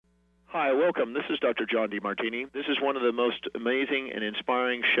Hi, welcome. This is Dr. John DeMartini. This is one of the most amazing and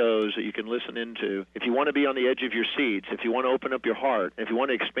inspiring shows that you can listen into. If you want to be on the edge of your seats, if you want to open up your heart, if you want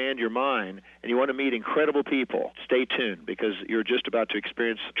to expand your mind, and you want to meet incredible people, stay tuned because you're just about to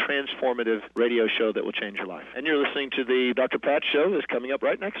experience a transformative radio show that will change your life. And you're listening to the Dr. Pat Show that's coming up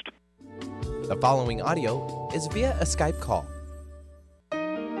right next. The following audio is via a Skype call.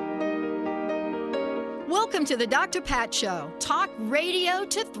 Welcome to the Dr. Pat Show. Talk radio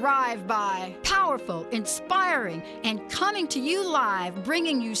to thrive by. Powerful, inspiring, and coming to you live,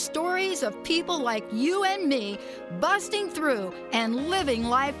 bringing you stories of people like you and me busting through and living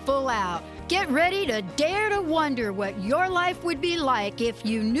life full out. Get ready to dare to wonder what your life would be like if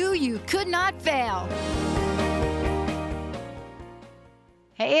you knew you could not fail.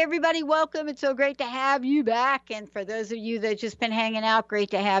 Hey, everybody, welcome. It's so great to have you back. And for those of you that just been hanging out, great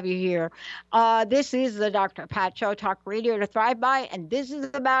to have you here. This is the Dr. Pat Show, Talk Radio to Thrive By, and this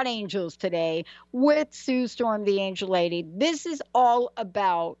is about angels today with Sue Storm, the Angel Lady. This is all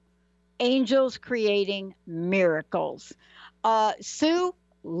about angels creating miracles. Sue,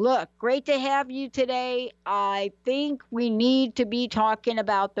 look, great to have you today. I think we need to be talking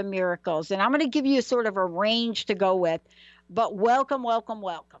about the miracles, and I'm going to give you sort of a range to go with. But welcome, welcome,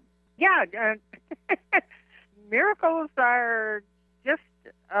 welcome. Yeah, miracles are just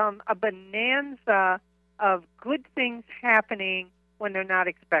a bonanza of good things happening when they're not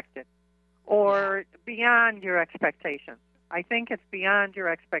expected or beyond your expectations. I think it's beyond your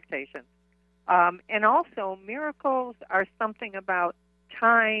expectations. And also, miracles are something about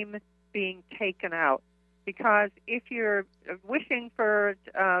time being taken out. Because if you're wishing for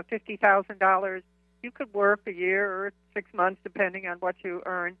 $50,000, you could work a year or 6 months, depending on what you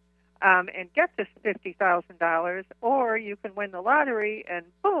earn, and get this $50,000, or you can win the lottery and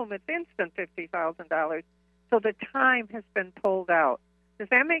boom, it's instant $50,000. So the time has been pulled out. Does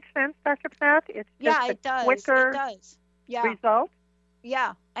that make sense, Dr. Pat? It's just it does. Quicker it does. Yeah. result.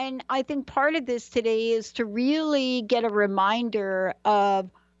 Yeah, and I think part of this today is to really get a reminder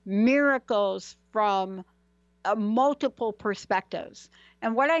of miracles from multiple perspectives.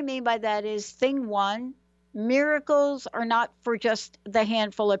 And what I mean by that is, thing one, miracles are not for just the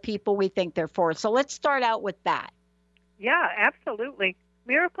handful of people we think they're for. So let's start out with that. Yeah, absolutely.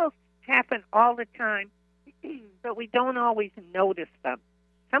 Miracles happen all the time, but we don't always notice them.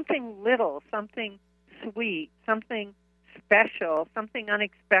 Something little, something sweet, something special, something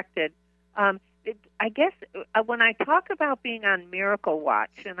unexpected. I guess when I talk about being on Miracle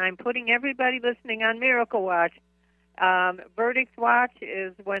Watch, and I'm putting everybody listening on Miracle Watch, Verdict Watch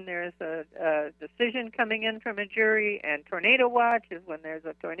is when there's a decision coming in from a jury, and Tornado Watch is when there's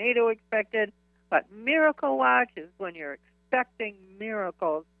a tornado expected. But Miracle Watch is when you're expecting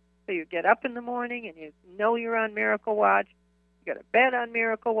miracles. So you get up in the morning and you know you're on Miracle Watch. You go to bed on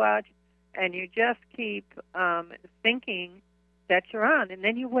Miracle Watch, and you just keep thinking that you're on, and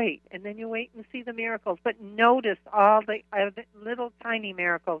then you wait and see the miracles. But notice all the little tiny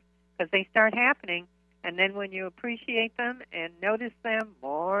miracles, because they start happening. And then when you appreciate them and notice them,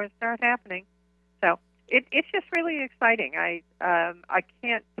 more start happening. So it's just really exciting. I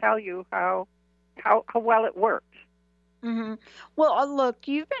can't tell you how well it works. Mm-hmm. Well, look,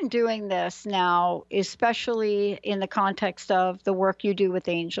 you've been doing this now, especially in the context of the work you do with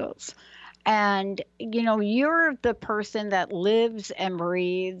angels. And, you know, you're the person that lives and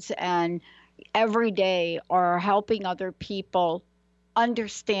breathes and every day are helping other people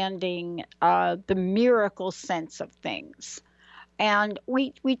understanding the miracle sense of things. And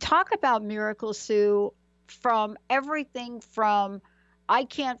we talk about miracles, Sue, from everything from I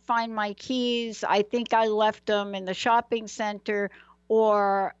can't find my keys, I think I left them in the shopping center,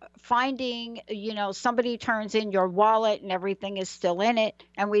 or finding, you know, somebody turns in your wallet and everything is still in it,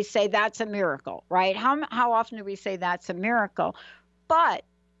 and we say that's a miracle, right? How often do we say that's a miracle? But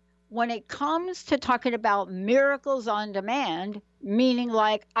when it comes to talking about miracles on demand, meaning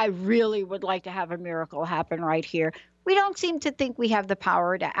like I really would like to have a miracle happen right here, we don't seem to think we have the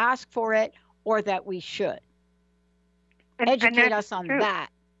power to ask for it or that we should. Educate us on that.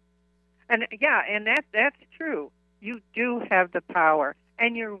 And yeah, and that's true. You do have the power,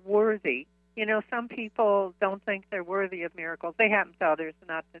 and you're worthy. You know, some people don't think they're worthy of miracles. They happen to others,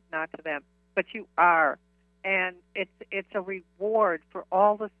 not to them. But you are. And it's a reward for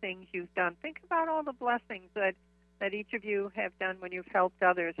all the things you've done. Think about all the blessings that each of you have done when you've helped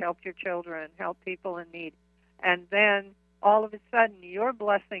others, helped your children, helped people in need. And then all of a sudden your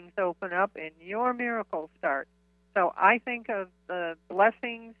blessings open up and your miracles start. So I think of the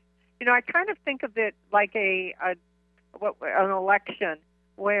blessings, you know, I kind of think of it like an election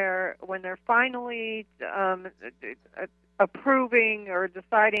where when they're finally approving or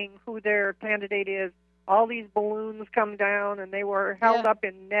deciding who their candidate is, all these balloons come down and they were held up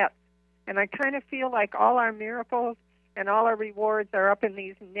in nets. And I kind of feel like all our miracles and all our rewards are up in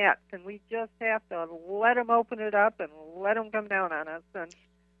these nets, and we just have to let them open it up and let them come down on us,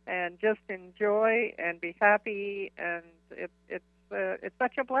 and just enjoy and be happy, and it's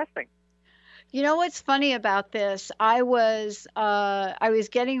such a blessing. You know what's funny about this? I was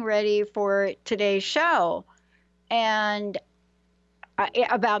getting ready for today's show, and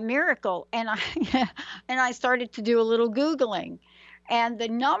about Miracle, and I started to do a little Googling, and the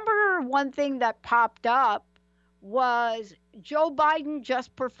number one thing that popped up was Joe Biden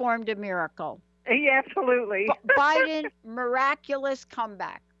just performed a miracle. Yeah, absolutely. Biden miraculous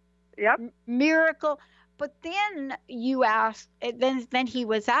comeback. Yep. Miracle. But then you asked. Then he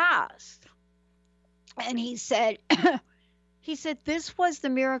was asked, and he said, this was the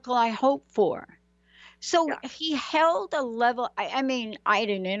miracle I hoped for. So he held a level. I mean, I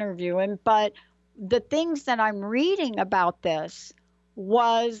didn't interview him, but the things that I'm reading about this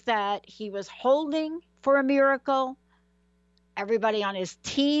was that he was holding for a miracle. Everybody on his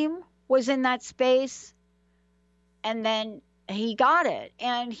team was in that space, and then he got it,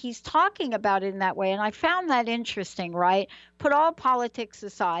 and he's talking about it in that way, and I found that interesting, right? Put all politics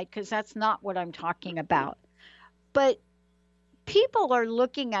aside, because that's not what I'm talking about, but people are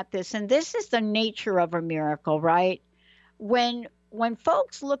looking at this, and this is the nature of a miracle, right? When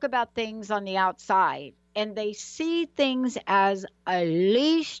folks look about things on the outside and they see things as a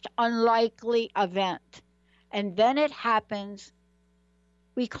least unlikely event, and then it happens,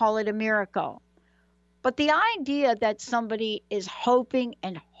 we call it a miracle. But the idea that somebody is hoping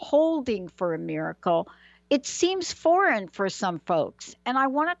and holding for a miracle, it seems foreign for some folks. And I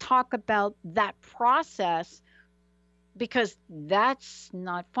want to talk about that process, because that's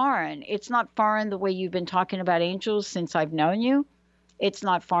not foreign. It's not foreign the way you've been talking about angels since I've known you. It's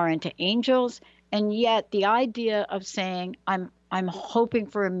not foreign to angels. And yet the idea of saying, I'm hoping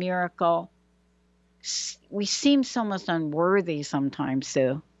for a miracle, we seem so much unworthy sometimes,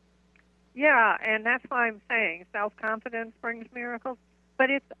 Sue. Yeah, and that's why I'm saying self-confidence brings miracles, but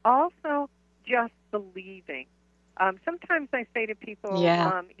it's also just believing. Sometimes I say to people,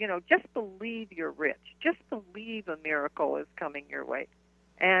 just believe you're rich. Just believe a miracle is coming your way.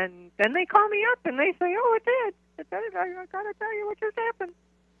 And then they call me up and they say, oh, it did. It did. I got to tell you what just happened.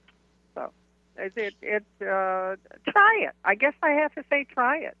 So try it. I guess I have to say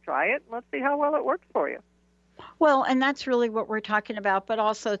try it. Try it, and let's see how well it works for you. Well, and that's really what we're talking about. But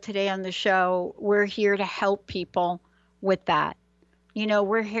also today on the show, we're here to help people with that. You know,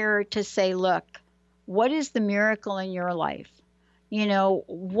 we're here to say, look, what is the miracle in your life? You know,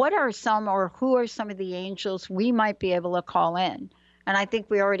 what are some, or who are some of the angels we might be able to call in? And I think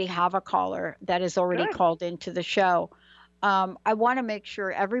we already have a caller that is already called into the show. I want to make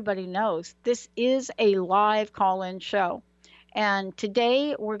sure everybody knows this is a live call-in show. And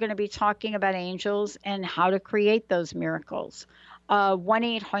today we're going to be talking about angels and how to create those miracles.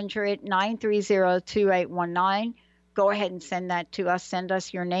 1-800-930-2819. Go ahead and send that to us. Send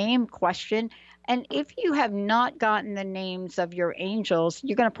us your name, question. And if you have not gotten the names of your angels,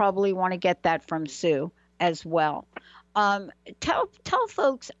 you're going to probably want to get that from Sue as well. Tell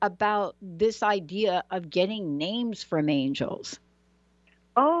folks about this idea of getting names from angels.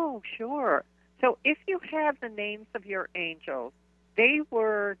 Oh, sure. So if you have the names of your angels, they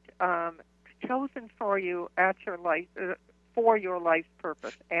were chosen for you at your life, for your life's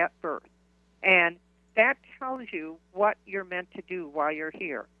purpose at birth. And that tells you what you're meant to do while you're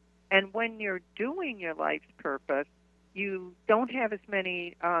here. And when you're doing your life's purpose, you don't have as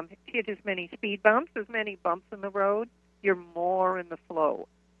many, hit as many speed bumps, as many bumps in the road. You're more in the flow.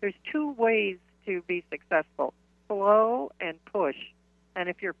 There's two ways to be successful, flow and push. And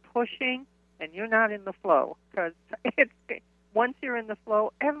if you're pushing and you're not in the flow, because once you're in the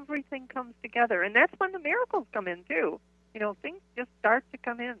flow, everything comes together. And that's when the miracles come in, too. You know, things just start to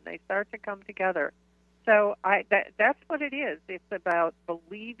come in. They start to come together. So that's what it is. It's about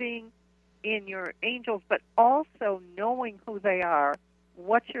believing in your angels, but also knowing who they are,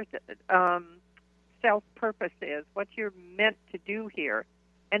 what your self-purpose is, what you're meant to do here.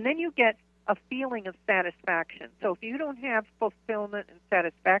 And then you get a feeling of satisfaction. So if you don't have fulfillment and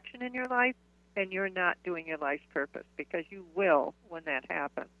satisfaction in your life, then you're not doing your life's purpose, because you will when that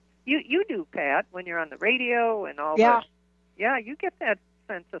happens. You do, Pat, when you're on the radio and all that. Yeah, you get that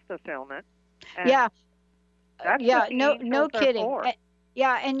sense of fulfillment. And that's what the no kidding. for.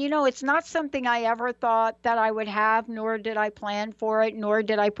 Yeah, and you know, it's not something I ever thought that I would have, nor did I plan for it, nor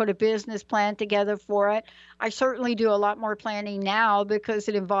did I put a business plan together for it. I certainly do a lot more planning now because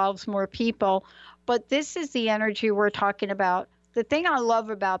it involves more people. but this is the energy we're talking about. The thing I love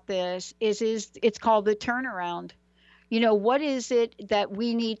about this is it's called the turnaround. What is it that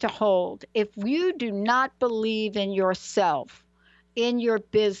we need to hold? If you do not believe in yourself, in your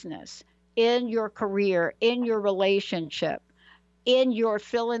business, in your career, in your relationship, in your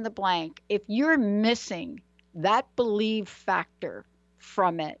fill in the blank, if you're missing that believe factor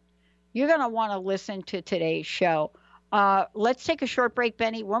from it, you're going to want to listen to today's show. Let's take a short break,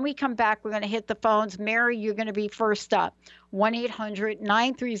 Benny. When we come back, we're going to hit the phones. Mary, you're going to be first up.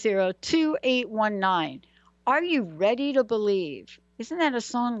 1-800-930-2819. Are you ready to believe? Isn't that a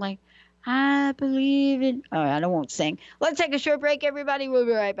song like, I believe in... Oh, I won't sing. Let's take a short break, everybody. We'll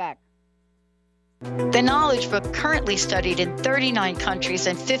be right back. The Knowledge Book, currently studied in 39 countries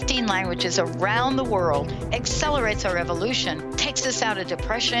and 15 languages around the world, accelerates our evolution, takes us out of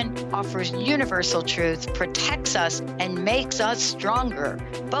depression, offers universal truth, protects us, and makes us stronger,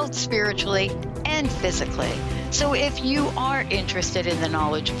 both spiritually and physically. So if you are interested in the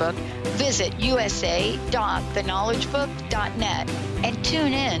Knowledge Book, visit usa.theknowledgebook.net and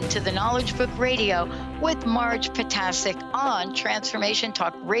tune in to the Knowledge Book Radio with Marge Potasic on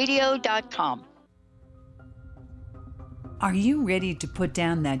TransformationTalkRadio.com. Are you ready to put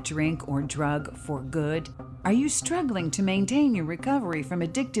down that drink or drug for good? Are you struggling to maintain your recovery from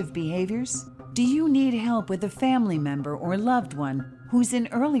addictive behaviors? Do you need help with a family member or loved one who's in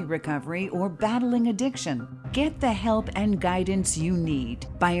early recovery or battling addiction? Get the help and guidance you need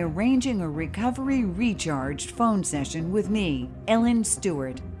by arranging a Recovery Recharged phone session with me, Ellen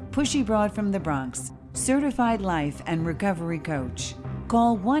Stewart, Pushy Broad from the Bronx, certified life and recovery coach.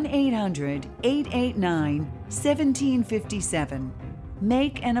 Call 1-800-889-1757.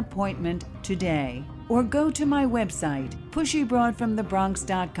 Make an appointment today or go to my website,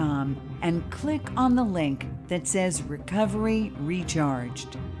 pushybroadfromthebronx.com, and click on the link that says Recovery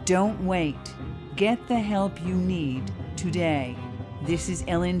Recharged. Don't wait. Get the help you need today. This is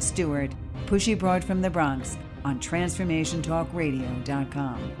Ellen Stewart, Pushy Broad from the Bronx on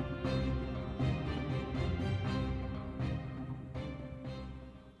TransformationTalkRadio.com.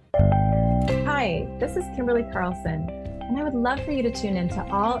 Hi, this is Kimberly Carlson, and I would love for you to tune in to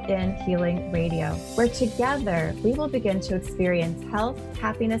All In Healing Radio, where together we will begin to experience health,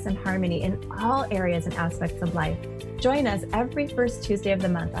 happiness, and harmony in all areas and aspects of life. Join us every first Tuesday of the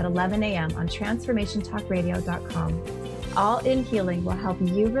month at 11 a.m. on TransformationTalkRadio.com. All In Healing will help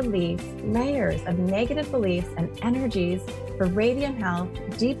you release layers of negative beliefs and energies for radiant health,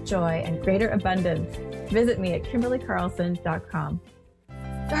 deep joy, and greater abundance. Visit me at KimberlyCarlson.com.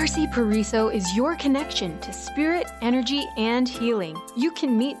 Darcy Pariso is your connection to spirit, energy, and healing. You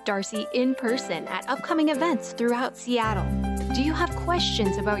can meet Darcy in person at upcoming events throughout Seattle. Do you have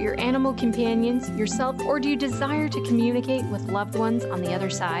questions about your animal companions, yourself, or do you desire to communicate with loved ones on the other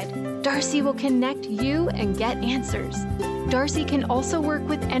side? Darcy will connect you and get answers. Darcy can also work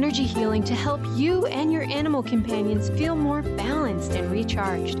with energy healing to help you and your animal companions feel more balanced and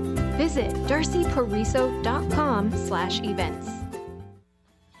recharged. Visit darcypariso.com/events.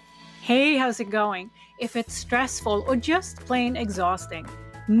 Hey, how's it going? If it's stressful or just plain exhausting,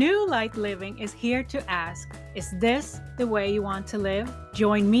 New Light Living is here to ask, is this the way you want to live?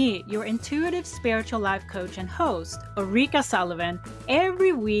 Join me, your intuitive spiritual life coach and host, Ulrika Sullivan,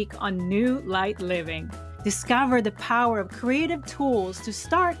 every week on New Light Living. Discover the power of creative tools to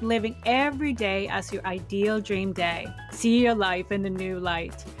start living every day as your ideal dream day. See your life in the new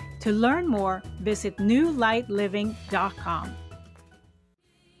light. To learn more, visit newlightliving.com.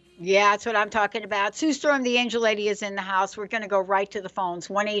 Yeah, that's what I'm talking about. Sue Storm, the Angel Lady, is in the house. We're going to go right to the phones.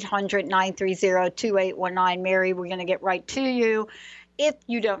 1-800-930-2819. Mary, we're going to get right to you. If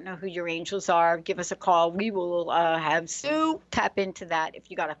you don't know who your angels are, give us a call. We will have Sue tap into that. If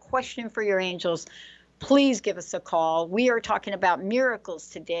you got a question for your angels, please give us a call. We are talking about miracles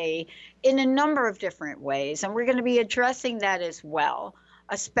today in a number of different ways, and we're going to be addressing that as well,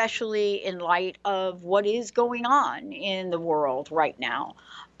 especially in light of what is going on in the world right now.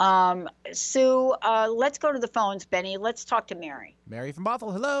 Sue, let's go to the phones, Benny. Let's talk to Mary. Mary from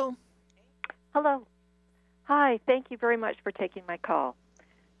Bothell, hello. Hello. Hi, thank you very much for taking my call.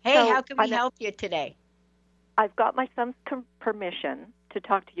 Hey, how can we help you today? I've got my son's permission to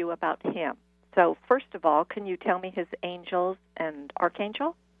talk to you about him. So, first of all, can you tell me his angels and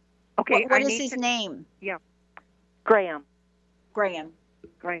archangel? Okay. What is his name? Yeah. Graham. Graham.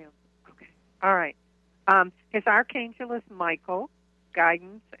 Okay. All right. His archangel is Michael,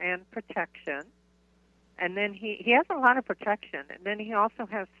 guidance and protection. And then he has a lot of protection. And then he also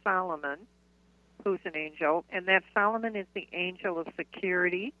has Solomon, who's an angel. And that Solomon is the angel of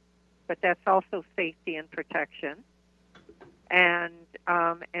security, but that's also safety and protection. And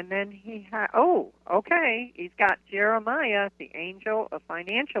then he he's got Jeremiah, the angel of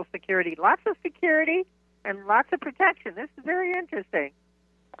financial security. Lots of security and lots of protection. This is very interesting.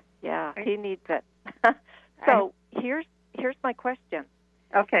 Yeah, he needs it. So here's my question.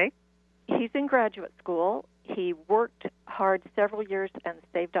 Okay. He's in graduate school. He worked hard several years and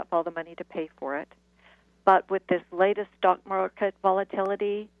saved up all the money to pay for it. But with this latest stock market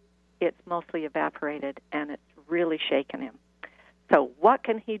volatility, it's mostly evaporated, and it's really shaken him. So what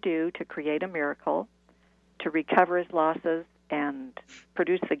can he do to create a miracle, to recover his losses and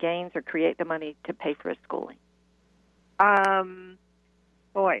produce the gains or create the money to pay for his schooling?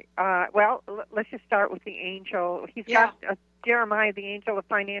 Well, let's just start with the angel. He's got Jeremiah, the angel of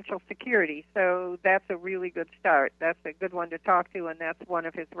financial security, so that's a really good start. That's a good one to talk to, and that's one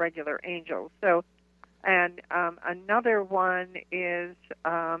of his regular angels. So, and another one is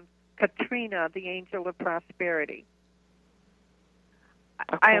Katrina, the angel of prosperity.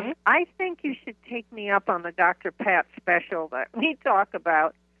 Okay. I think you should take me up on the Dr. Pat special that we talk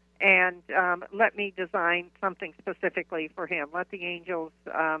about, and let me design something specifically for him. Let the angels,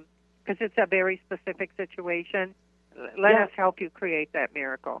 because it's a very specific situation, let us help you create that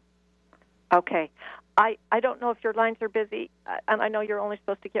miracle. Okay. I don't know if your lines are busy, and I know you're only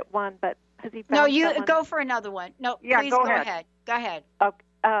supposed to get one, but has he found No, you someone? go for another one. No, please go ahead. Go ahead. Okay.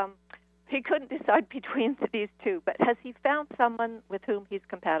 He couldn't decide between these two, but has he found someone with whom he's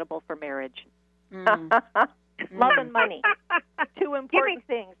compatible for marriage? Love and money. Two important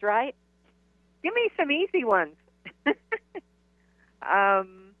things, right? Give me some easy ones.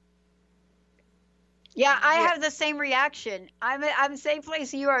 Yeah, I have the same reaction. I'm the same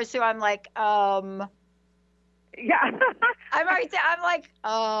place you are, so I'm like, Yeah. I'm right there. I'm like,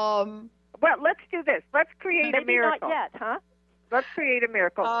 Well, let's do this. Let's create a miracle. Maybe not yet, huh? Let's create a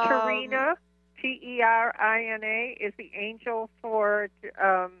miracle. Terina, Terina, is the angel for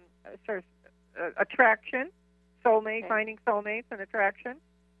attraction, soulmate, finding soulmates and attraction.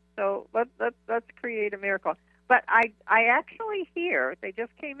 So let's create a miracle. But I actually hear, they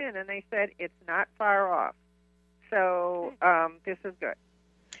just came in and they said it's not far off. So this is good.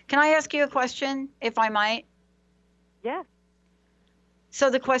 Can I ask you a question, if I might? Yeah. So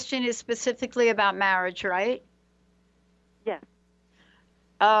the question is specifically about marriage, right? Yes.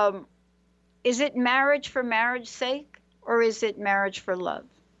 Is it marriage for marriage's sake, or is it marriage for love?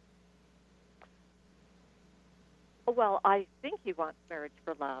 Well, I think he wants marriage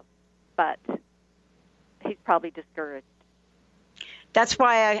for love, but he's probably discouraged. That's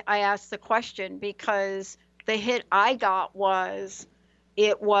why I asked the question, because the hit I got was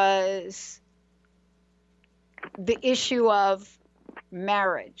the issue of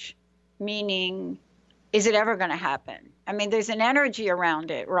marriage, meaning, is it ever going to happen? I mean, there's an energy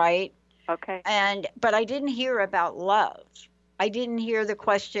around it, right? Okay. But I didn't hear about love. I didn't hear the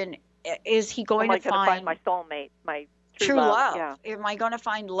question, is he going to find my soulmate, my true love? Yeah. Am I going to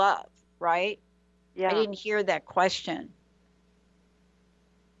find love, right? Yeah. I didn't hear that question.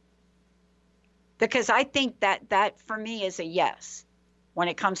 Because I think that for me is a yes when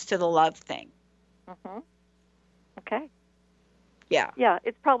it comes to the love thing. Mm-hmm. Okay. Yeah. Yeah,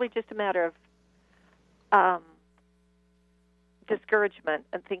 it's probably just a matter of discouragement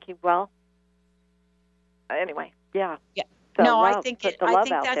and thinking, well, anyway, yeah. Yeah. So no, love, I think that's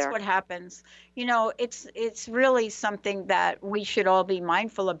there. what happens. You know, it's really something that we should all be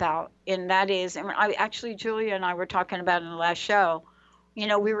mindful about, and that is, and Julia and I were talking about in the last show. You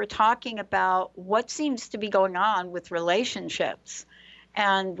know, we were talking about what seems to be going on with relationships,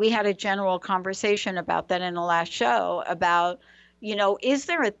 and we had a general conversation about that in the last show about, you know, is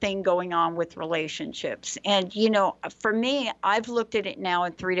there a thing going on with relationships? And, you know, for me, I've looked at it now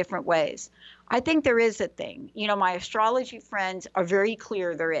in 3 different ways. I think there is a thing. You know, my astrology friends are very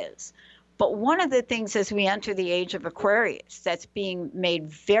clear there is. But one of the things as we enter the age of Aquarius that's being made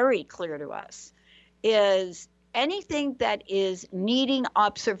very clear to us is anything that is needing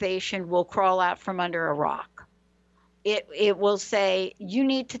observation will crawl out from under a rock. It will say, you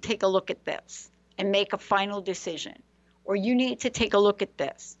need to take a look at this and make a final decision. Or you need to take a look at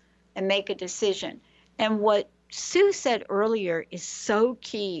this and make a decision. And what Sue said earlier is so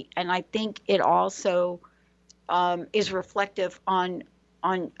key, and I think it also is reflective on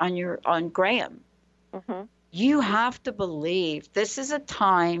Graham. Mm-hmm. You have to believe this is a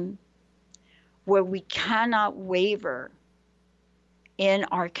time where we cannot waver in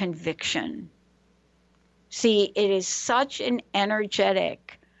our conviction. See, it is such an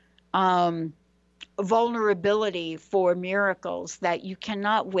energetic vulnerability for miracles that you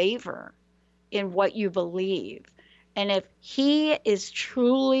cannot waver in what you believe. And if he is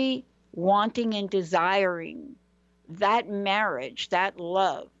truly wanting and desiring that marriage, that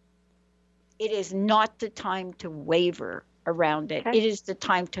love, it is not the time to waver around it. Okay. It is the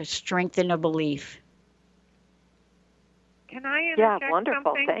time to strengthen a belief. Can I interject wonderful.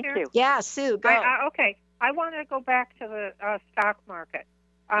 something Thank here? you. Yeah, Sue, go. Okay. I want to go back to the stock market.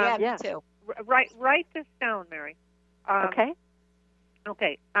 Me too. Write this down, Mary. Okay.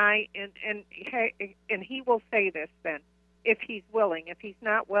 Okay. And he will say this then, if he's willing. If he's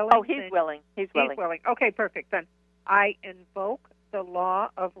not willing, Oh, he's willing. He's willing. He's willing. Okay, perfect. Then I invoke the law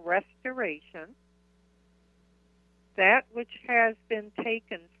of restoration. That which has been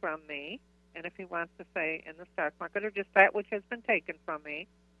taken from me, and if he wants to say in the stock market, or just that which has been taken from me,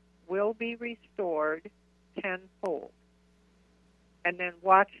 will be restored tenfold. And then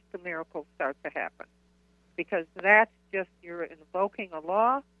watch the miracles start to happen. Because that's just, you're invoking a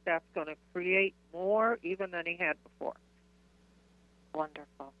law that's going to create more even than he had before.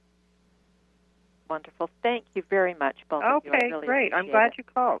 Wonderful. Wonderful. Thank you very much, both of you. I really Great. I'm appreciate glad it. you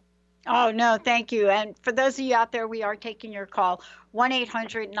called. Oh, no, thank you. And for those of you out there, we are taking your call.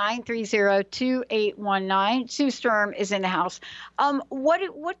 1-800-930-2819. Sue Sturm is in the house.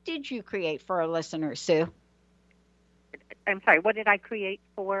 What did you create for our listeners, Sue? I'm sorry, what did I create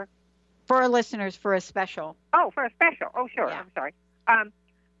for? For our listeners, for a special. Oh, for a special. Oh, sure. Yeah. I'm sorry.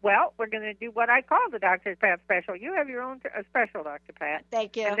 Well, we're going to do what I call the Dr. Pat special. You have your own special, Dr. Pat.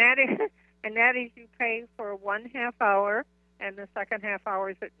 Thank you. And that is you pay for 1/2 hour, and the second half hour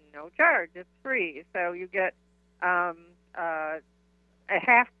is at no charge. It's free. So you get a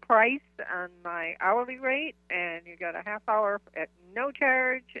half price on my hourly rate, and you get a half hour at no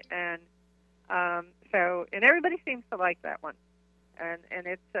charge. And and everybody seems to like that one. And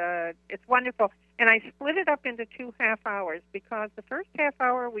it's wonderful. And I split it up into 2 half hours because the first half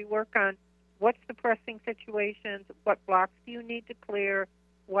hour we work on what's the pressing situations, what blocks do you need to clear,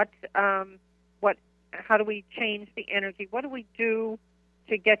 how do we change the energy, what do we do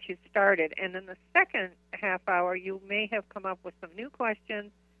to get you started. And in the second half hour you may have come up with some new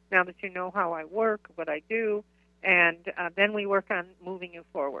questions now that you know how I work, what I do, and then we work on moving you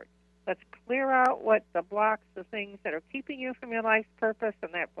forward. Let's clear out what the blocks, the things that are keeping you from your life's purpose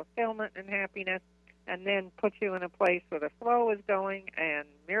and that fulfillment and happiness, and then put you in a place where the flow is going and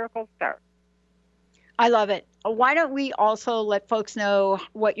miracles start. I love it. Why don't we also let folks know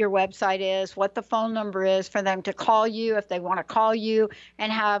what your website is, what the phone number is for them to call you if they want to call you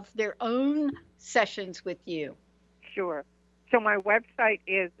and have their own sessions with you? Sure. So my website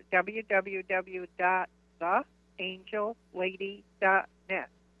is www.theangellady.net.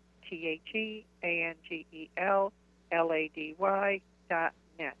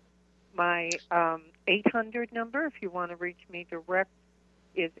 TheAngellady.net. My 800 number, if you want to reach me direct,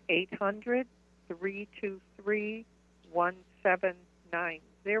 is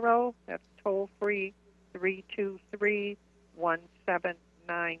 800-323-1790. That's toll free,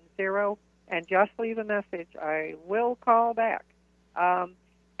 323-1790. And just leave a message. I will call back.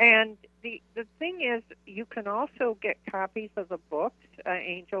 And the thing is, you can also get copies of the books,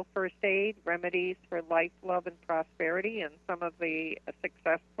 Angel First Aid, Remedies for Life, Love, and Prosperity, and some of the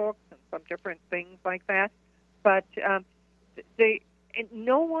success books and some different things like that. But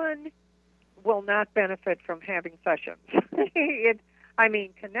no one will not benefit from having sessions.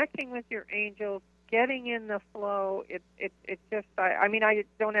 Connecting with your angels, getting in the flow, it just, I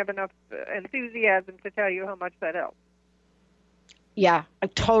don't have enough enthusiasm to tell you how much that helps. Yeah, I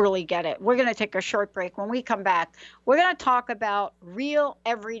totally get it. We're going to take a short break. When we come back, we're going to talk about real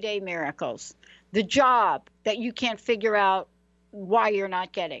everyday miracles, the job that you can't figure out why you're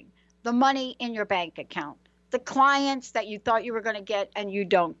not getting, the money in your bank account, the clients that you thought you were going to get and you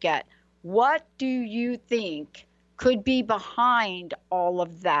don't get. What do you think could be behind all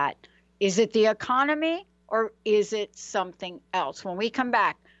of that? Is it the economy or is it something else? When we come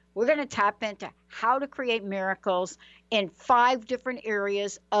back, we're going to tap into how to create miracles in 5 different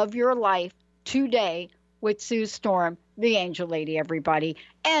areas of your life today with Sue Sturm, the Angel Lady, everybody.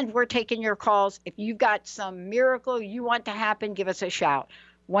 And we're taking your calls. If you've got some miracle you want to happen, give us a shout.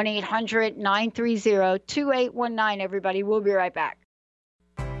 1-800-930-2819, everybody. We'll be right back.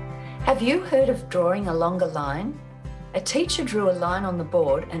 Have you heard of drawing a longer line? A teacher drew a line on the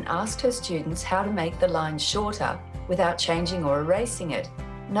board and asked her students how to make the line shorter without changing or erasing it.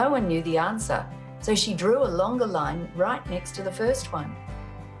 No one knew the answer, so she drew a longer line right next to the first one.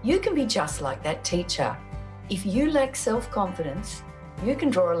 You can be just like that teacher. If you lack self-confidence, you can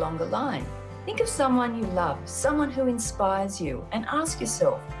draw a longer line. Think of someone you love, someone who inspires you, and ask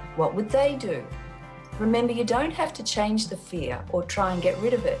yourself, what would they do? Remember, you don't have to change the fear or try and get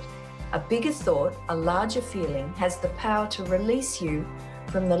rid of it. A bigger thought, a larger feeling, has the power to release you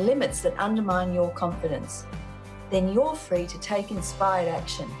from the limits that undermine your confidence. then you're free to take inspired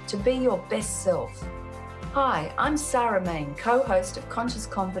action to be your best self. Hi, I'm Sarah Main, co-host of Conscious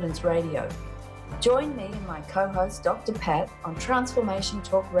Confidence Radio. Join me and my co-host Dr. Pat on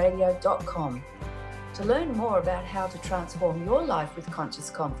transformationtalkradio.com. To learn more about how to transform your life with conscious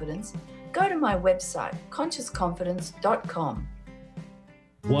confidence, go to my website, consciousconfidence.com.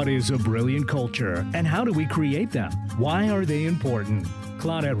 What is a brilliant culture, and how do we create them? Why are they important?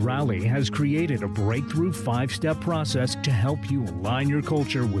 Claudette Rowley has created a breakthrough 5-step process to help you align your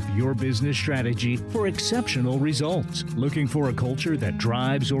culture with your business strategy for exceptional results. Looking for a culture that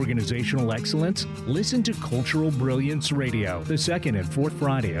drives organizational excellence? Listen to Cultural Brilliance Radio, the second and fourth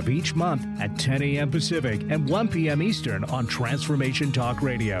Friday of each month at 10 a.m. Pacific and 1 p.m. Eastern on Transformation Talk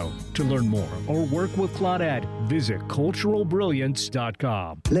Radio. To learn more or work with Claudette, visit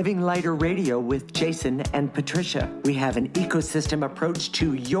culturalbrilliance.com. Living Lighter Radio with Jason and Patricia. We have an ecosystem approach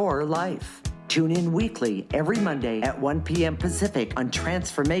to your life. Tune in weekly every Monday at 1 p.m. Pacific on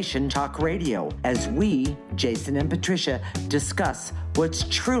Transformation Talk Radio as we, Jason and Patricia, discuss what's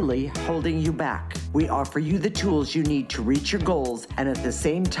truly holding you back. We offer you the tools you need to reach your goals and at the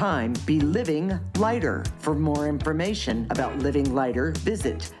same time be living lighter. For more information about Living Lighter,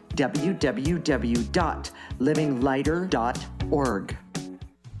 visit www.livinglighter.org.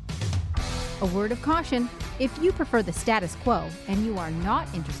 A word of caution. If you prefer the status quo and you are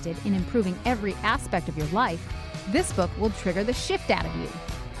not interested in improving every aspect of your life, this book will trigger the shift out of you.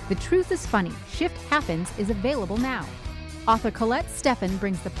 The Truth is Funny, Shift Happens is available now. Author Colette Steffen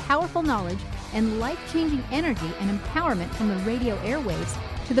brings the powerful knowledge and life-changing energy and empowerment from the radio airwaves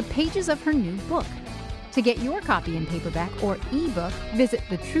to the pages of her new book. To get your copy in paperback or ebook, visit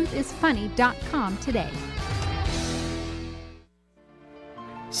thetruthisfunny.com today.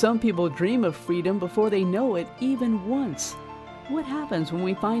 Some people dream of freedom before they know it even once. What happens when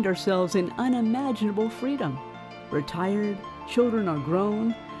we find ourselves in unimaginable freedom? We're tired, children are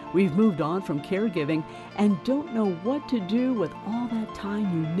grown, we've moved on from caregiving, and don't know what to do with all that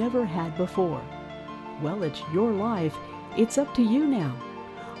time you never had before. Well, it's your life. It's up to you now.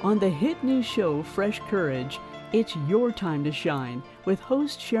 On the hit new show Fresh Courage, it's your time to shine with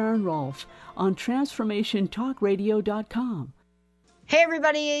host Sharon Rolfe on TransformationTalkRadio.com. Hey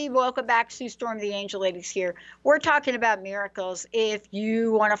everybody, welcome back. Sue Storm, the Angel Ladies here. We're talking about miracles. If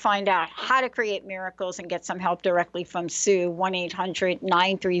you want to find out how to create miracles and get some help directly from Sue,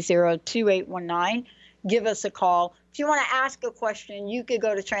 1-800-930-2819. Give us a call. If you want to ask a question, you could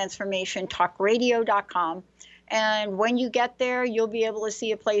go to transformationtalkradio.com. And when you get there, you'll be able to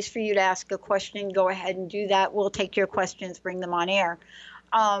see a place for you to ask a question. Go ahead and do that. We'll take your questions, bring them on air.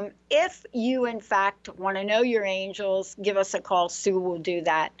 If you, in fact, want to know your angels, give us a call. Sue will do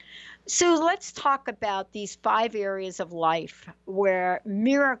that. Sue, let's talk about these 5 areas of life where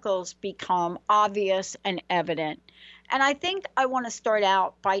miracles become obvious and evident. And I think I want to start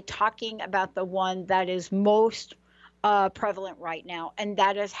out by talking about the one that is most prevalent right now, and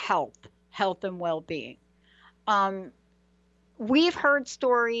that is health and well-being. We've heard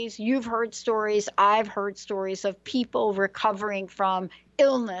stories, you've heard stories, I've heard stories of people recovering from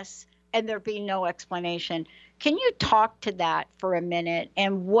illness and there being no explanation. Can you talk to that for a minute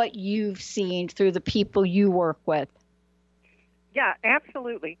and what you've seen through the people you work with? Yeah,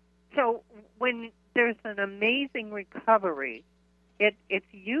 absolutely. So when there's an amazing recovery, it's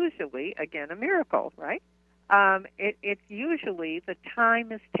usually, again, a miracle, right? It's usually the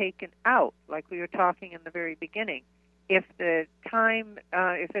time is taken out, like we were talking in the very beginning. If the time,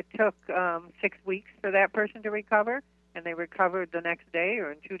 if it took 6 weeks for that person to recover, and they recovered the next day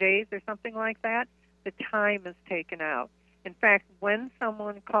or in 2 days or something like that, the time is taken out. In fact, when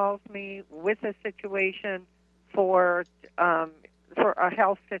someone calls me with a situation for a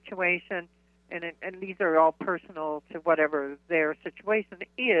health situation, and these are all personal to whatever their situation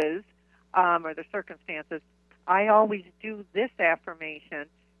is or their circumstances, I always do this affirmation.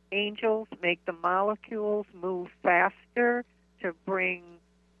 Angels make the molecules move faster to bring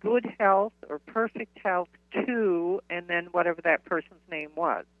good health or perfect health to, and then whatever that person's name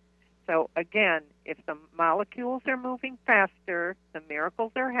was. So again, if the molecules are moving faster, the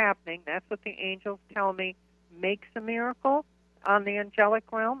miracles are happening. That's what the angels tell me makes a miracle on the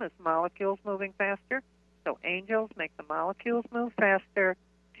angelic realm, is molecules moving faster. So angels make the molecules move faster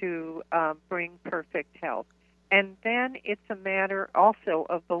to bring perfect health. And then it's a matter also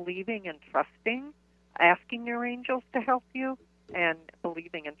of believing and trusting, asking your angels to help you, and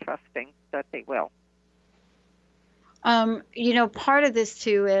believing and trusting that they will. Part of this,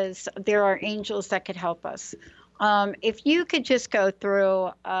 too, is there are angels that could help us. If you could just go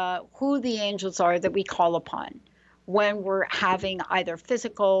through who the angels are that we call upon, when we're having either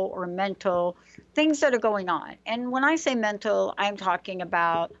physical or mental things that are going on. And when I say mental, I'm talking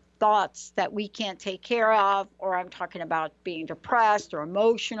about thoughts that we can't take care of, or I'm talking about being depressed or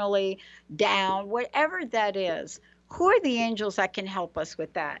emotionally down, whatever that is. Who are the angels that can help us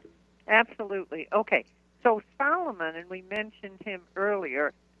with that? Absolutely. Okay. So Solomon, and we mentioned him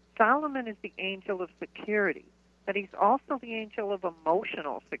earlier, Solomon is the angel of security, but he's also the angel of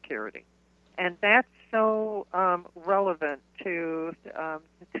emotional security. And that's so relevant to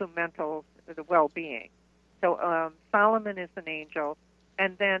mental well-being. So Solomon is an angel.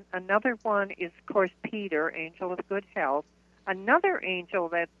 And then another one is, of course, Peter, angel of good health. Another angel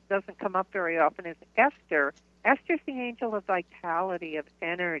that doesn't come up very often is Esther. Esther's the angel of vitality, of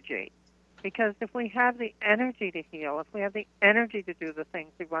energy. Because if we have the energy to heal, if we have the energy to do the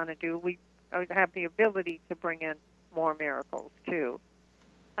things we want to do, we have the ability to bring in more miracles, too.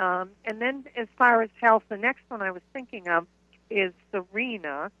 And then as far as health, the next one I was thinking of is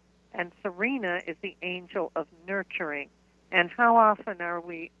Serena. And Serena is the angel of nurturing. And how often are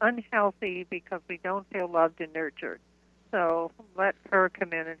we unhealthy because we don't feel loved and nurtured? So let her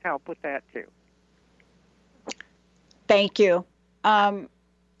come in and help with that, too. Thank you.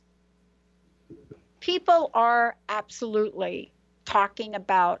 People are absolutely talking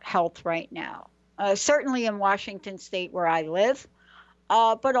about health right now, certainly in Washington State where I live,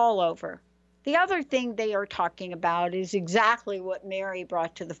 but all over. The other thing they are talking about is exactly what Mary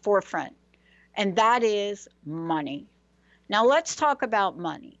brought to the forefront, and that is money. Now, let's talk about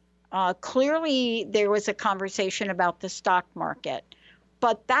money. Clearly, there was a conversation about the stock market,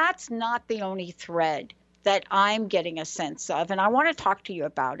 but that's not the only thread that I'm getting a sense of, and I want to talk to you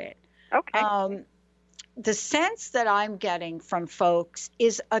about it. Okay. The sense that I'm getting from folks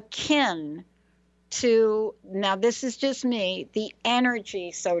is akin to, now this is just me, the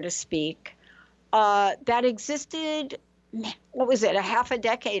energy, so to speak, that existed, what was it, a half a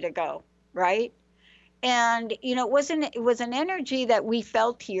decade ago, right? And, you know, it was an energy that we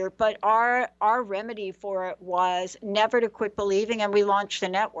felt here, but our remedy for it was never to quit believing, and we launched the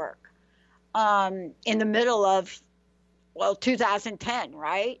network in the middle of, 2010,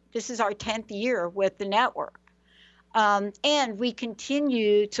 right? This is our 10th year with the network. And we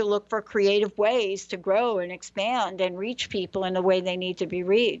continue to look for creative ways to grow and expand and reach people in the way they need to be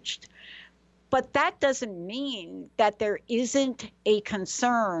reached. But that doesn't mean that there isn't a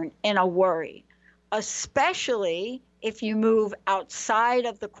concern and a worry, especially if you move outside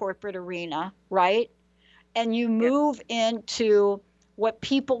of the corporate arena, right? And you move into what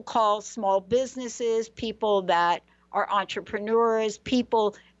people call small businesses, people that are entrepreneurs,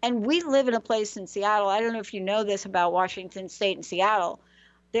 people, and we live in a place in Seattle. I don't know if you know this about Washington State and Seattle.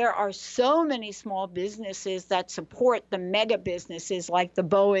 There are so many small businesses that support the mega businesses like the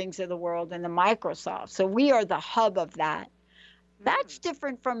Boeings of the world and the Microsoft. So we are the hub of that. That's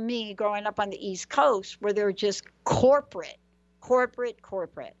different from me growing up on the East Coast where they're just corporate.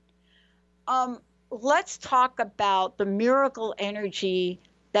 Let's talk about the miracle energy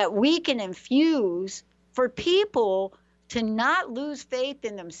that we can infuse for people to not lose faith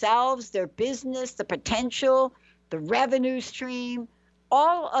in themselves, their business, the potential, the revenue stream,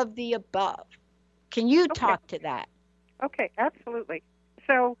 all of the above. Can you talk to that? Okay, absolutely.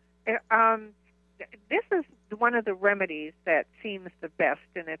 So this is one of the remedies that seems the best,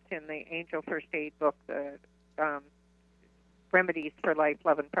 and it's in the Angel First Aid book, the Remedies for Life,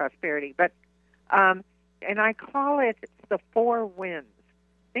 Love, and Prosperity. But and I call it the 4 winds,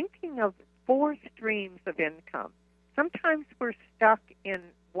 thinking of 4 streams of income. Sometimes we're stuck in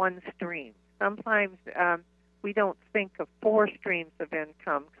one stream. Sometimes we don't think of 4 streams of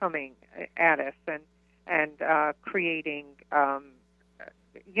income coming at us and creating,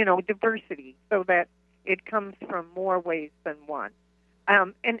 diversity so that it comes from more ways than one.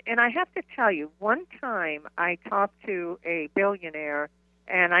 And I have to tell you, one time I talked to a billionaire,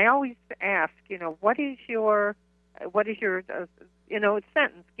 and I always ask, what is your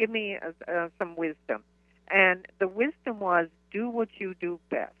sentence? Give me some wisdom. And the wisdom was, do what you do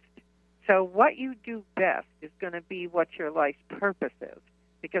best. So what you do best is going to be what your life's purpose is,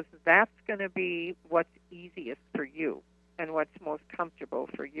 because that's going to be what's easiest for you and what's most comfortable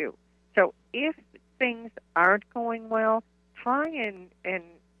for you. So if things aren't going well, try and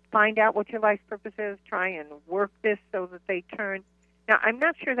find out what your life's purpose is. Try and work this so that they turn. Now, I'm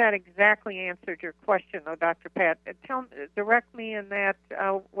not sure that exactly answered your question, though, Dr. Pat. Direct me in that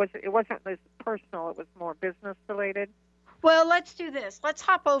it wasn't as personal; it was more business related. Well, let's do this. Let's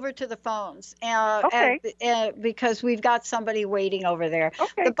hop over to the phones because we've got somebody waiting over there.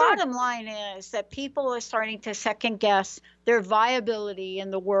 Okay, the bottom line is that people are starting to second guess their viability in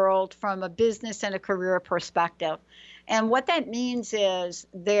the world from a business and a career perspective. And what that means is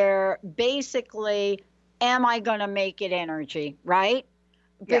they're basically, am I going to make it energy, right?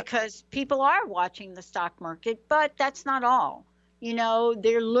 Yes. Because people are watching the stock market, but that's not all. You know,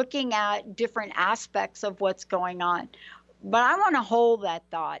 they're looking at different aspects of what's going on. But I want to hold that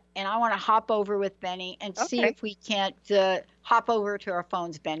thought, and I want to hop over with Benny and see if we can't hop over to our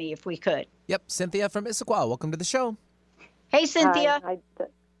phones, Benny, if we could. Yep, Cynthia from Issaquah. Welcome to the show. Hey, Cynthia. Hi.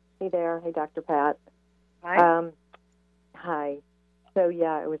 Hey there. Hey, Dr. Pat. Hi. Hi. So,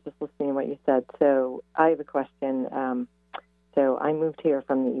 yeah, I was just listening to what you said. So I have a question. So I moved here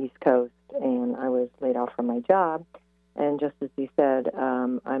from the East Coast, and I was laid off from my job. And just as you said,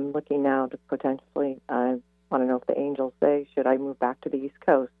 I'm looking now to potentially, I want to know if the angels say, should I move back to the East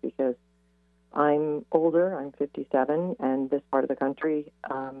Coast? Because I'm older, I'm 57, and this part of the country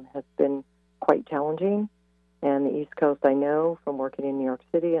has been quite challenging. And the East Coast, I know from working in New York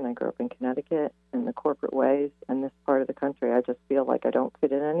City, and I grew up in Connecticut, and the corporate ways, and this part of the country, I just feel like I don't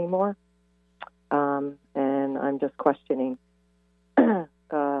fit in anymore. And I'm just questioning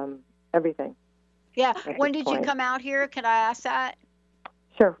everything. Yeah. When did you come out here? Could I ask that?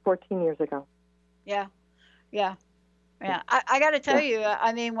 Sure, 14 years ago. Yeah. I got to tell you,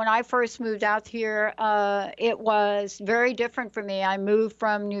 I mean, when I first moved out here, it was very different for me. I moved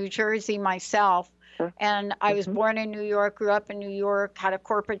from New Jersey myself, and I was born in New York, grew up in New York, had a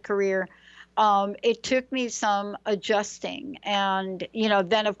corporate career. It took me some adjusting. And, you know,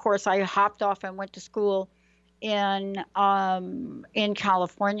 then, of course, I hopped off and went to school in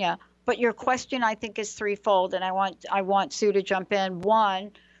California. But your question, I think, is threefold, and I want Sue to jump in.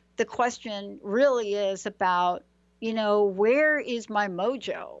 One, the question really is about, you know, where is my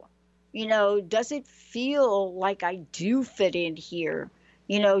mojo? You know, does it feel like I do fit in here?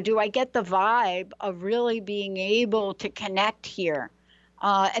 You know, do I get the vibe of really being able to connect here?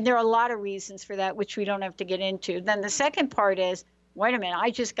 And there are a lot of reasons for that, which we don't have to get into. Then the second part is, wait a minute,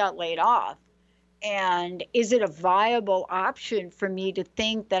 I just got laid off. And is it a viable option for me to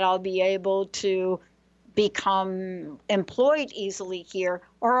think that I'll be able to become employed easily here,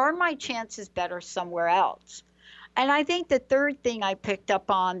 or are my chances better somewhere else? And I think the third thing I picked up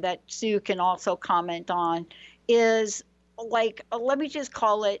on that Sue can also comment on is, like, let me just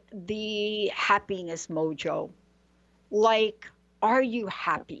call it the happiness mojo. Like, are you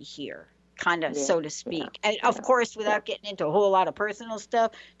happy here? Kind of, so to speak. And of course, without getting into a whole lot of personal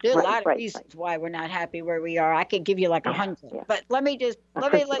stuff, there's a lot of reasons why we're not happy where we are. I could give you like 100, but let me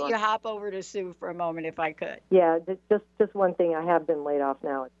let you hop over to Sue for a moment, if I could. Yeah, just one thing. I have been laid off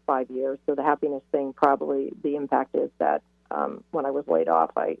now. It's 5 years. So the happiness thing, probably the impact is that when I was laid off,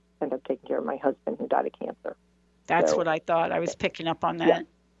 I ended up taking care of my husband who died of cancer. That's what I thought. I was picking up on that.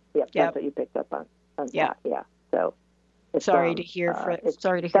 Yeah, that's what you picked up on. Yeah. So. Sorry to hear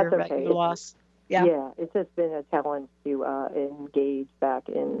about your loss. Yeah, it's just been a challenge to engage back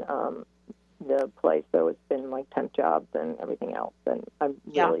in the place. So it's been like temp jobs and everything else. And I'm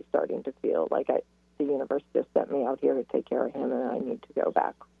really starting to feel like the universe just sent me out here to take care of him, and I need to go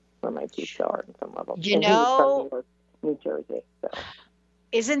back where my peeps are in some level. You know, he was from New Jersey. So.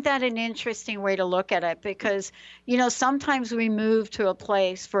 Isn't that an interesting way to look at it? Because, you know, sometimes we move to a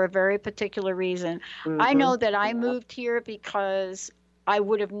place for a very particular reason. Mm-hmm. I know that I moved here because I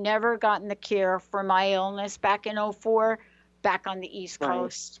would have never gotten the care for my illness back in 2004, back on the East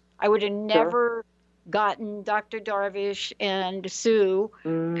Coast. I would have never gotten Dr. Darvish and Sue,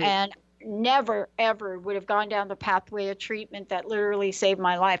 and never, ever would have gone down the pathway of treatment that literally saved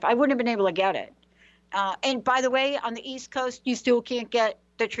my life. I wouldn't have been able to get it. And by the way, on the East Coast, you still can't get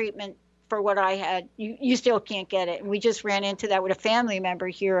the treatment for what I had. You still can't get it. And we just ran into that with a family member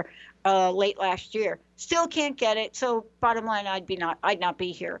here late last year. Still can't get it. So bottom line, I'd not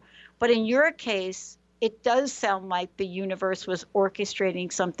be here. But in your case, it does sound like the universe was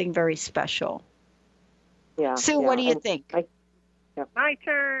orchestrating something very special. Yeah. Sue, what do you think? My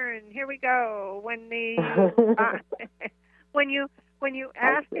turn. Here we go. When the when you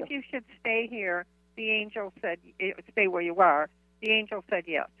asked if you should stay here, the angel said, stay where you are. The angel said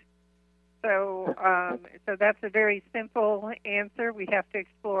yes. So so that's a very simple answer. We have to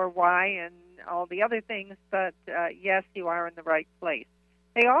explore why and all the other things, but yes, you are in the right place.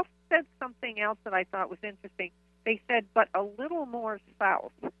 They also said something else that I thought was interesting. They said, but a little more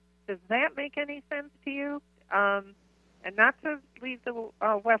south. Does that make any sense to you? And not to leave the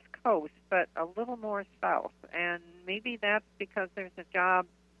West Coast, but a little more south. And maybe that's because there's a job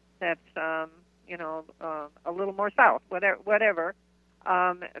that's, a little more south, whatever.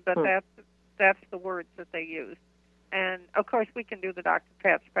 But that's the words that they use. And of course, we can do the Dr.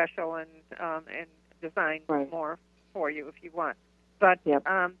 Pat special and design more for you if you want. But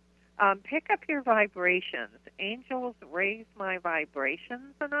pick up your vibrations. Angels, raise my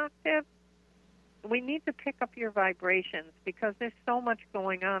vibrations an octave. We need to pick up your vibrations because there's so much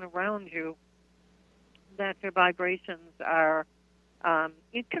going on around you that your vibrations are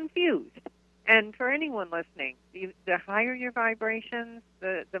confused. And for anyone listening, the higher your vibrations,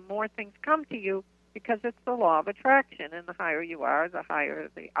 the more things come to you because it's the law of attraction. And the higher you are, the higher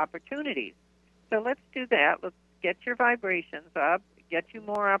the opportunities. So let's do that. Let's get your vibrations up, get you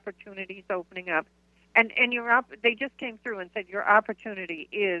more opportunities opening up. And they just came through and said your opportunity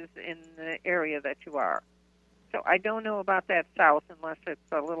is in the area that you are. So I don't know about that south unless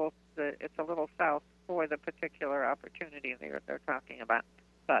it's a little south for the particular opportunity they're talking about.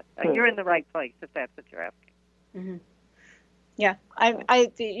 But you're in the right place if that's what you're asking. Mm-hmm. Yeah, I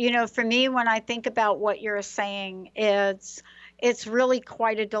for me, when I think about what you're saying, it's really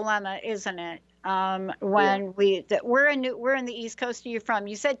quite a dilemma, isn't it? When we're in the East Coast. Are you from?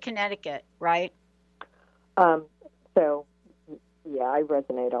 You said Connecticut, right? So, yeah, I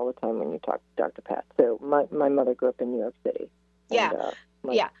resonate all the time when you talk to Dr. Pat. So my mother grew up in New York City. And,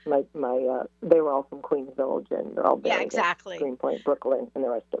 they were all from Queens Village, and they're all buried in Greenpoint, Brooklyn, and the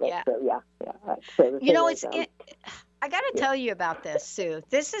rest of it. Yeah. So I got to tell you about this, Sue.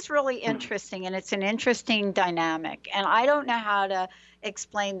 This is really interesting, and it's an interesting dynamic. And I don't know how to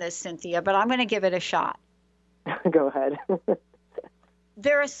explain this, Cynthia, but I'm going to give it a shot. Go ahead.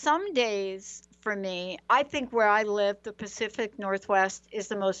 There are some days for me, I think where I live, the Pacific Northwest is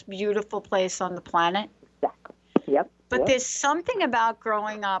the most beautiful place on the planet. Exactly. Yep. But there's something about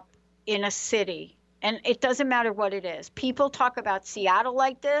growing up in a city, and it doesn't matter what it is. People talk about Seattle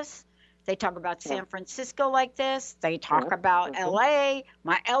like this. They talk about San Francisco like this. They talk about LA.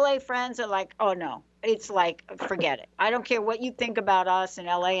 My LA friends are like, oh, no. It's like, forget it. I don't care what you think about us in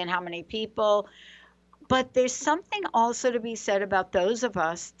LA and how many people. But there's something also to be said about those of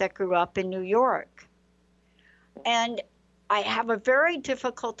us that grew up in New York. And I have a very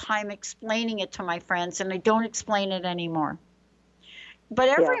difficult time explaining it to my friends, and I don't explain it anymore. But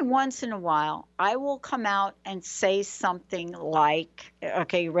every once in a while, I will come out and say something like,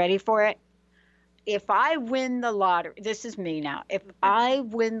 okay, you ready for it? If I win the lottery, this is me now. If I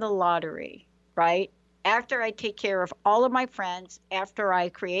win the lottery, right, after I take care of all of my friends, after I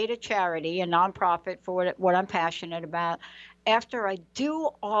create a charity, a nonprofit for what I'm passionate about, after I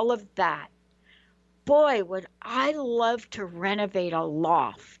do all of that, boy, would I love to renovate a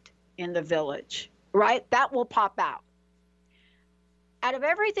loft in the village, right? That will pop out. Out of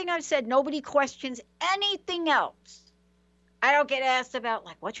everything I've said, nobody questions anything else. I don't get asked about,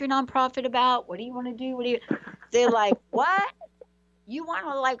 like, what's your nonprofit about? What do you want to do? They're like, what? You want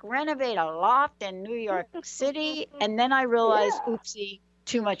to, like, renovate a loft in New York City? And then I realized, oopsie,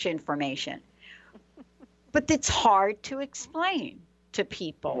 too much information. But it's hard to explain to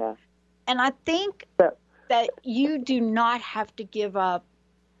people. Yeah. And I think that you do not have to give up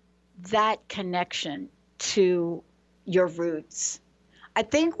that connection to your roots. I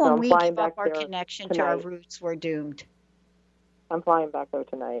think when we give up our connection to our roots, we're doomed. I'm flying back there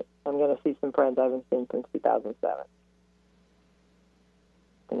tonight. I'm going to see some friends I haven't seen since 2007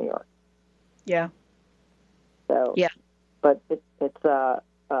 in New York. Yeah. So. Yeah. But it's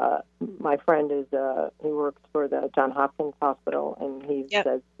my friend is he works for the Johns Hopkins Hospital, and he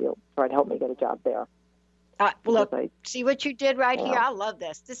says he'll try to help me get a job there. Look, see what you did right here? I love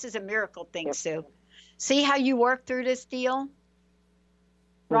this. This is a miracle thing, Sue. See how you worked through this deal?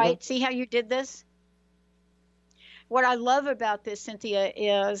 Right? Mm-hmm. See how you did this? What I love about this, Cynthia,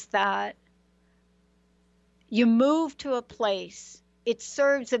 is that you move to a place. It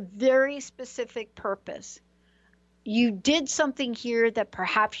serves a very specific purpose. You did something here that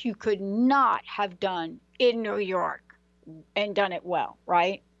perhaps you could not have done in New York and done it well,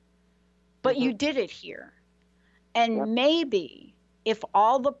 right? But you did it here. And maybe if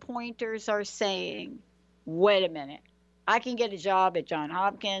all the pointers are saying, wait a minute, I can get a job at Johns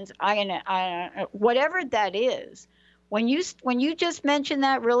Hopkins, whatever that is, when you just mentioned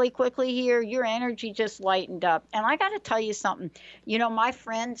that really quickly here, your energy just lightened up. And I got to tell you something. You know, my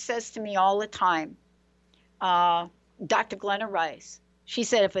friend says to me all the time, Dr. Glenna Rice, she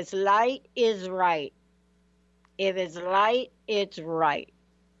said, if it's light, it's right. If it's light, it's right.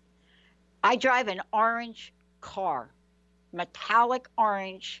 I drive an orange car, metallic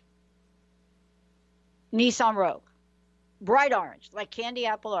orange Nissan Rogue, bright orange, like candy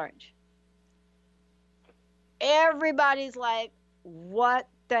apple orange. Everybody's like, what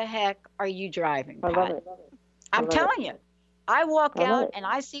the heck are you driving, I Pat? love it. I'm telling you. I walk I love out it. and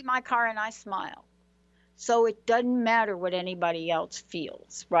I see my car and I smile. So it doesn't matter what anybody else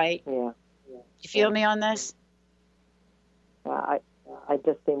feels, right? Yeah. You feel me on this? I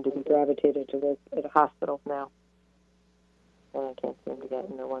just seem to be gravitated to this at hospitals now. And I can't seem to get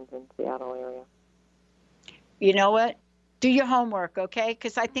in the ones in Seattle area. You know what? Do your homework, okay?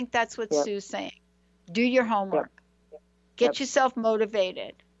 Because I think that's what Sue's saying. Do your homework. Get yourself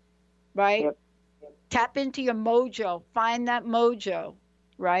motivated, right? Tap into your mojo. Find that mojo,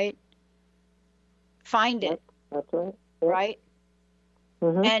 right? Find it. That's right. Right?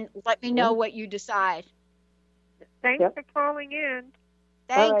 Mm-hmm. And let me know what you decide. Thanks for calling in.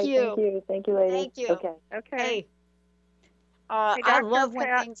 Thank you. Thank you. Thank you, lady. Thank you. Okay. Hey, Hey, I Dr. love when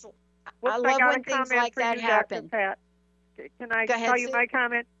Pat, things. whoops, I love got when a things comment like for that you, happen. Dr. Pat. Can I Go ahead, tell you Sue. my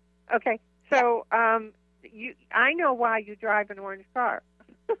comment? Okay. So, I know why you drive an orange car.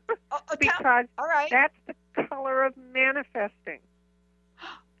 Because all right. That's the color of manifesting.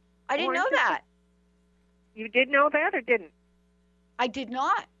 I didn't Orange know is that. You did know that or didn't? I did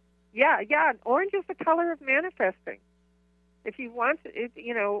not. Yeah. Orange is the color of manifesting. If you want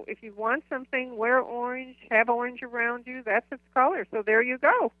something, wear orange, have orange around you. That's its color. So there you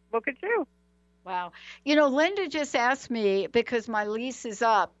go. Look at you. Wow. Linda just asked me because my lease is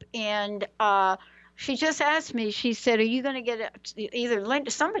up, and she just asked me. She said, "Are you going to get either Linda?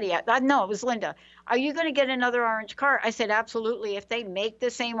 Somebody? No, it was Linda. Are you going to get another orange car?" I said, "Absolutely. If they make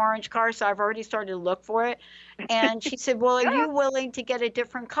the same orange car, so I've already started to look for it." And she said, "Well, are you willing to get a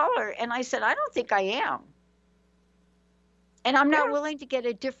different color?" And I said, "I don't think I am." And I'm not willing to get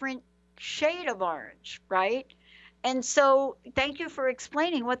a different shade of orange, right? And so thank you for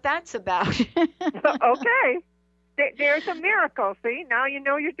explaining what that's about. Okay. There's a miracle. See, now you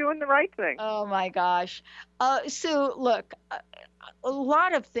know you're doing the right thing. Oh, my gosh. Sue, look, a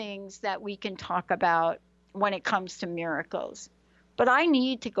lot of things that we can talk about when it comes to miracles. But I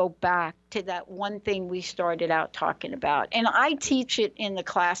need to go back to that one thing we started out talking about. And I teach it in the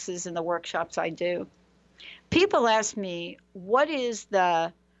classes and the workshops I do. People ask me, what is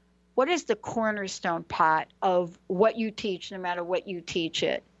the cornerstone, Pat, of what you teach, no matter what you teach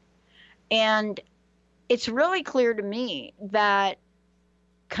it? And it's really clear to me that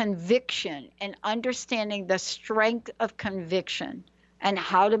conviction and understanding the strength of conviction and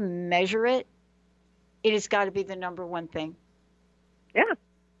how to measure it, it has got to be the number one thing. Yeah.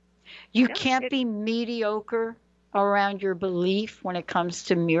 You can't be mediocre around your belief when it comes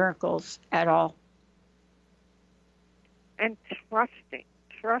to miracles at all. And trusting.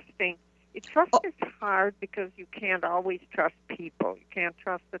 Trust is hard because you can't always trust people. You can't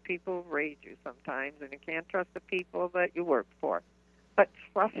trust the people who raise you sometimes, and you can't trust the people that you work for. But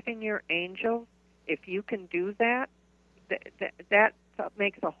trusting your angels, if you can do that, that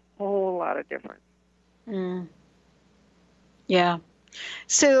makes a whole lot of difference. Yeah.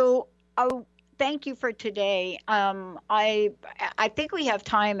 So, thank you for today. I think we have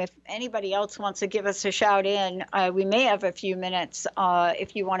time. If anybody else wants to give us a shout in, we may have a few minutes.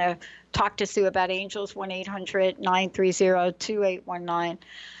 If you want to talk to Sue about angels, 1-800-930-2819.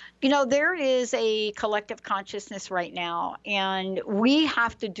 There is a collective consciousness right now, and we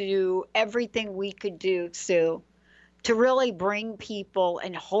have to do everything we could do, Sue, to really bring people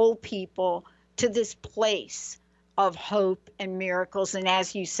and hold people to this place of hope and miracles. And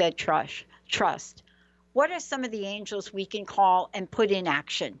as you said, trust. What are some of the angels we can call and put in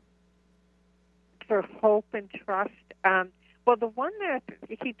action? For hope and trust? Well, the one that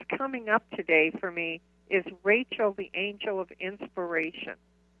keeps coming up today for me is Rachel, the angel of inspiration.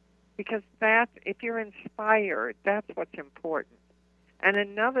 Because if you're inspired, that's what's important. And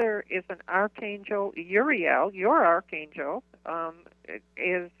another is an archangel, Uriel, your archangel,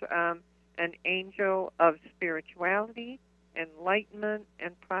 is an angel of spirituality, enlightenment,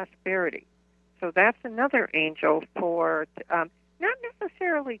 and prosperity. So that's another angel for not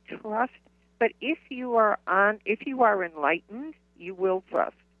necessarily trust, but if you are enlightened, you will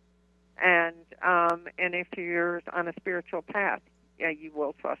trust, and if you're on a spiritual path, you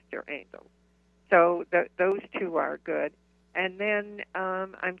will trust your angels. So those two are good. And then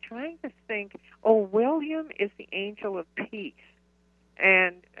I'm trying to think. Oh, William is the angel of peace.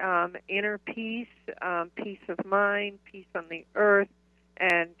 And inner peace, peace of mind, peace on the earth.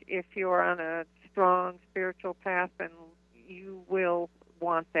 And if you're on a strong spiritual path, then you will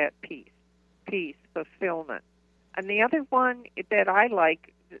want that peace, fulfillment. And the other one that I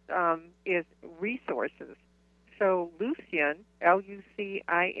like is resources. So Lucian, Lucian,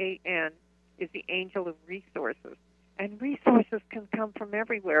 is the angel of resources. And resources can come from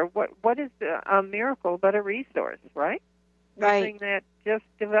everywhere. What is a miracle but a resource, right? something that just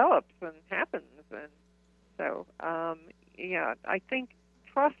develops and happens. And so, yeah, I think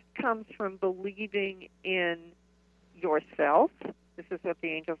trust comes from believing in yourself. This is what the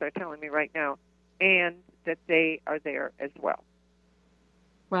angels are telling me right now, and that they are there as well.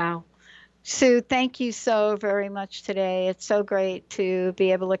 Wow. Sue, thank you so very much today. It's so great to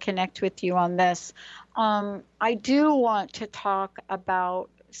be able to connect with you on this. I do want to talk about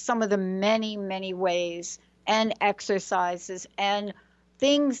some of the many, many ways and exercises and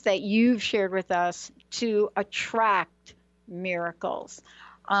things that you've shared with us to attract miracles.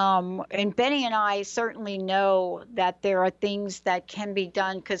 And Benny and I certainly know that there are things that can be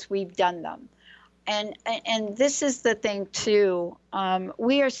done because we've done them. And this is the thing too.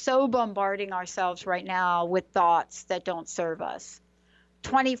 We are so bombarding ourselves right now with thoughts that don't serve us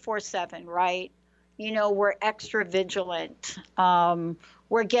 24/7, right? You know, we're extra vigilant.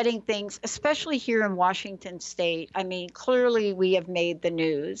 We're getting things, especially here in Washington State. I mean, clearly we have made the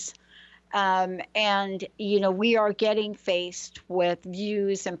news. And, you know, we are getting faced with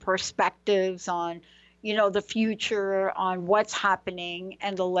views and perspectives on, you know, the future, on what's happening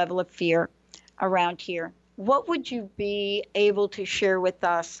and the level of fear around here. What would you be able to share with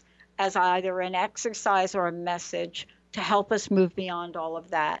us as either an exercise or a message to help us move beyond all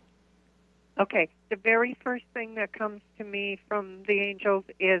of that? Okay, the very first thing that comes to me from the angels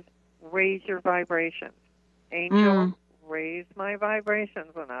is raise your vibrations. Angels, raise my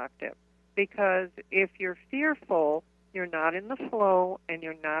vibrations an octave. Because if you're fearful, you're not in the flow and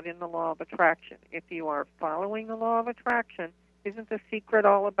you're not in the law of attraction. If you are following the law of attraction, isn't the secret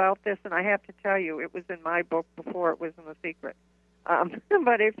all about this? And I have to tell you, it was in my book before it was in The Secret.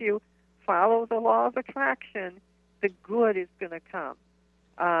 But if you follow the law of attraction, the good is going to come.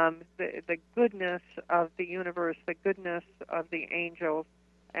 The goodness of the universe, the goodness of the angels,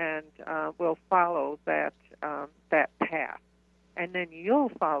 and will follow that path. And then you'll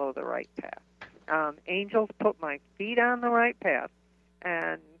follow the right path. Angels put my feet on the right path,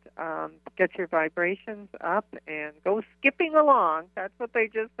 and get your vibrations up and go skipping along. That's what they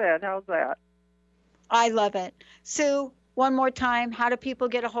just said. How's that? I love it. Sue, one more time, how do people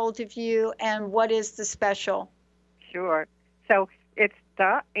get a hold of you, and what is the special? Sure. So it's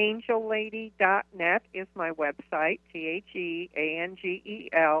theangellady.net is my website,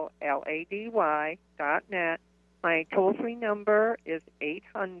 TheAngellady.net. My toll-free number is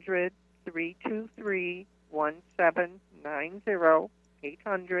 800-323-1790,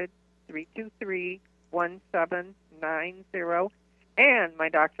 800-323-1790. And my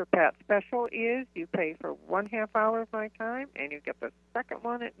Dr. Pat special is you pay for 1/2 hour of my time, and you get the second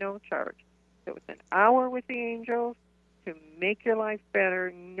one at no charge. So it's an hour with the angels to make your life better,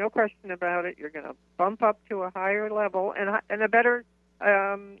 no question about it. You're going to bump up to a higher level and a better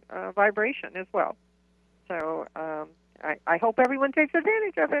vibration as well. So I hope everyone takes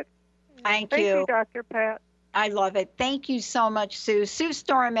advantage of it. Thank you, Dr. Pat. I love it. Thank you so much, Sue. Sue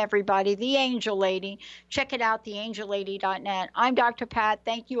Storm, everybody, the Angel Lady. Check it out, theangellady.net. I'm Dr. Pat.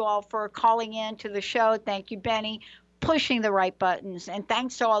 Thank you all for calling in to the show. Thank you, Benny, pushing the right buttons. And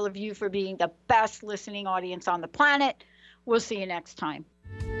thanks to all of you for being the best listening audience on the planet. We'll see you next time.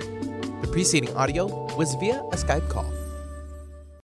 The preceding audio was via a Skype call.